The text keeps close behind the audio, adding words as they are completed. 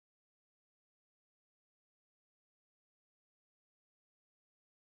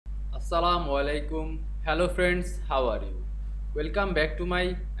Assalamu Walaikum. Hello friends, how are you? Welcome back to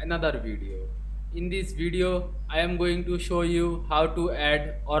my another video. In this video, I am going to show you how to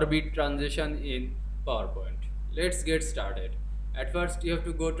add orbit transition in PowerPoint. Let's get started. At first, you have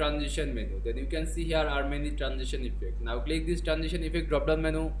to go transition menu. Then you can see here are many transition effects. Now click this transition effect drop down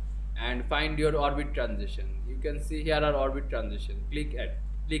menu and find your orbit transition. You can see here are orbit transition. Click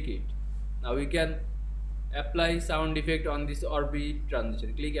it. Now we can apply sound effect on this orbit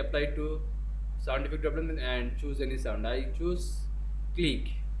transition. Click apply to sound effect drop down and choose any sound. I choose click.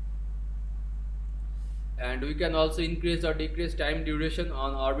 And we can also increase or decrease time duration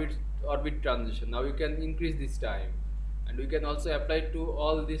on orbit transition. Now we can increase this time, and we can also apply to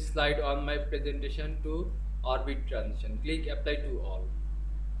all this slide on my presentation to orbit transition. Click apply to all.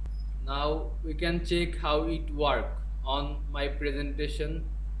 Now we can check how it work on my presentation.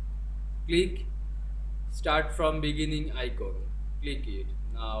 Click start from beginning icon. Click it.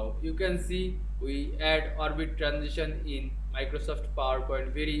 Now you can see we add orbit transition in Microsoft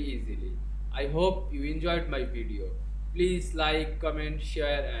PowerPoint very easily. I hope you enjoyed my video. Please like, comment,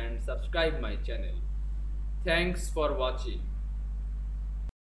 share and subscribe my channel. Thanks for watching.